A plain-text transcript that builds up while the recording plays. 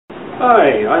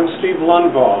Hi, I'm Steve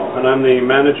Lundvall, and I'm the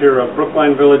manager of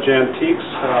Brookline Village Antiques.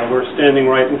 We're standing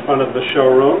right in front of the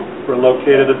showroom. We're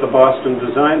located at the Boston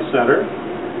Design Center.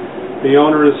 The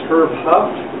owner is Herb Huff.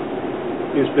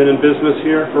 He's been in business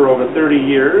here for over 30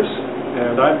 years,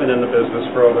 and I've been in the business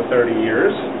for over 30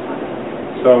 years.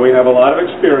 So we have a lot of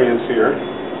experience here.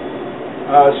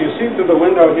 As you see through the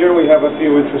window here, we have a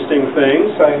few interesting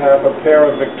things. I have a pair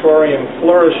of Victorian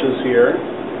flourishes here.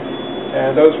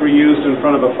 And those were used in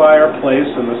front of a fireplace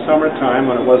in the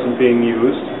summertime when it wasn't being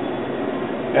used.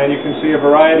 And you can see a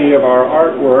variety of our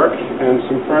artwork and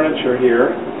some furniture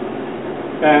here.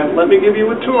 And let me give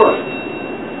you a tour.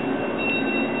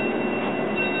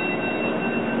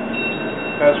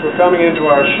 As we're coming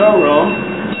into our showroom,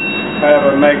 I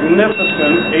have a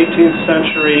magnificent 18th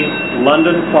century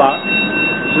London clock.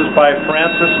 This is by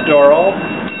Francis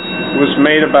Dorrell. It was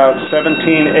made about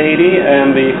 1780,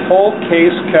 and the whole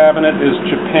case cabinet is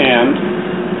japanned.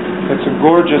 It's a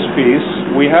gorgeous piece.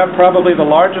 We have probably the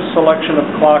largest selection of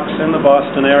clocks in the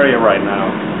Boston area right now.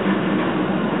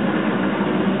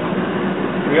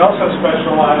 We also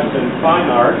specialize in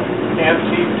fine art,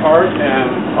 antique art,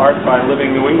 and art by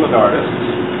living New England artists.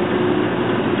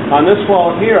 On this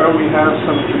wall here, we have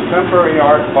some contemporary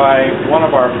art by one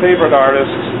of our favorite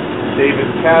artists, David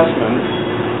Casman.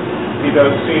 He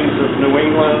does scenes of New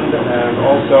England and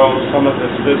also some of his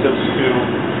visits to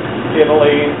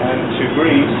Italy and to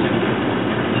Greece.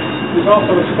 He's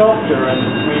also a sculptor, and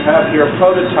we have here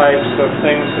prototypes of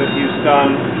things that he's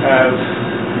done as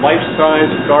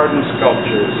life-size garden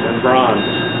sculptures in bronze.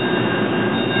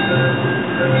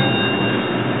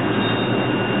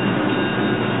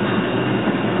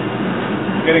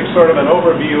 Getting sort of an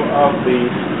overview of the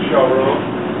showroom.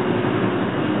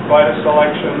 Quite a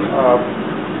selection of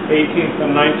 18th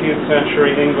and 19th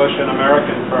century English and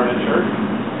American furniture,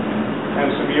 and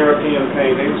some European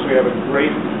paintings. We have a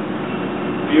great,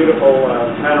 beautiful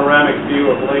panoramic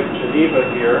view of Lake Geneva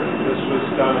here. This was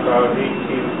done about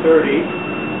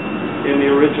 1830 in the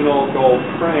original gold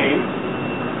frame.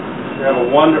 We have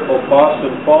a wonderful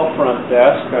Boston fall front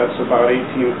desk. That's about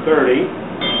 1830.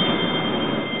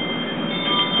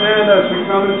 And as we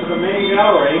come into the main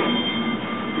gallery,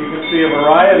 you can see a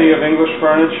variety of English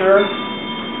furniture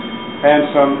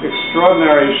and some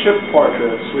extraordinary ship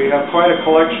portraits. We have quite a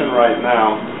collection right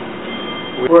now.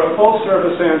 We're a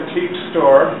full-service antique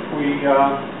store. We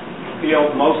deal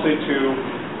mostly to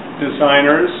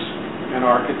designers and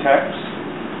architects.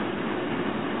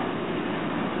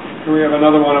 Here we have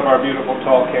another one of our beautiful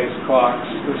tall case clocks.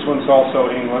 This one's also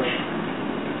English.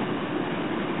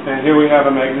 And here we have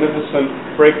a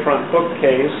magnificent break-front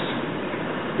bookcase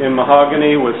in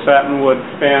mahogany with satinwood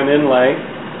fan inlay.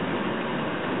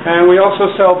 And we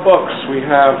also sell books. We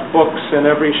have books in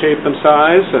every shape and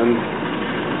size, and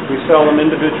we sell them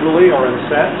individually or in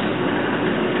sets.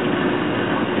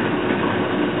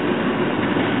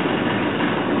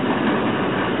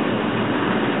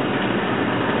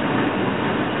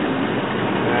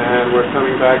 And we're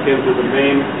coming back into the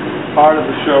main part of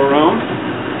the showroom.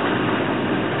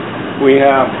 We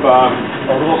have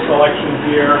a little selection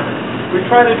here. We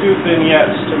try to do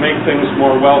vignettes to make things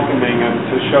more welcoming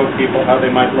and to show people how they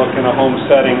might look in a home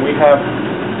setting. We have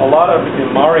a lot of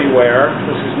Imari ware.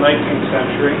 This is 19th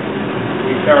century.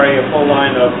 We carry a full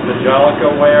line of Majolica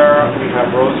ware. We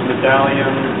have rose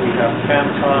medallion. We have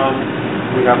Canton.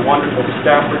 We have wonderful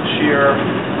Staffordshire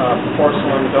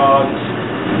porcelain dogs.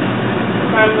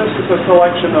 And this is a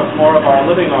selection of more of our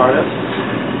living artists.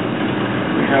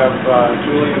 We have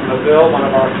Julian Maville, one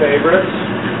of our favorites.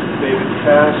 David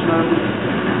Casman,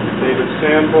 David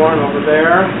Sanborn over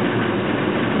there.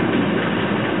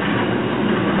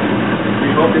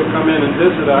 We hope you'll come in and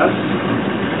visit us.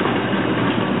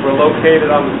 We're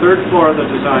located on the 3rd floor of the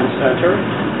Design Center.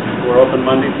 We're open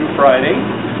Monday through Friday,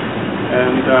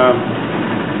 and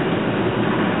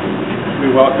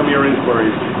we welcome your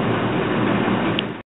inquiries.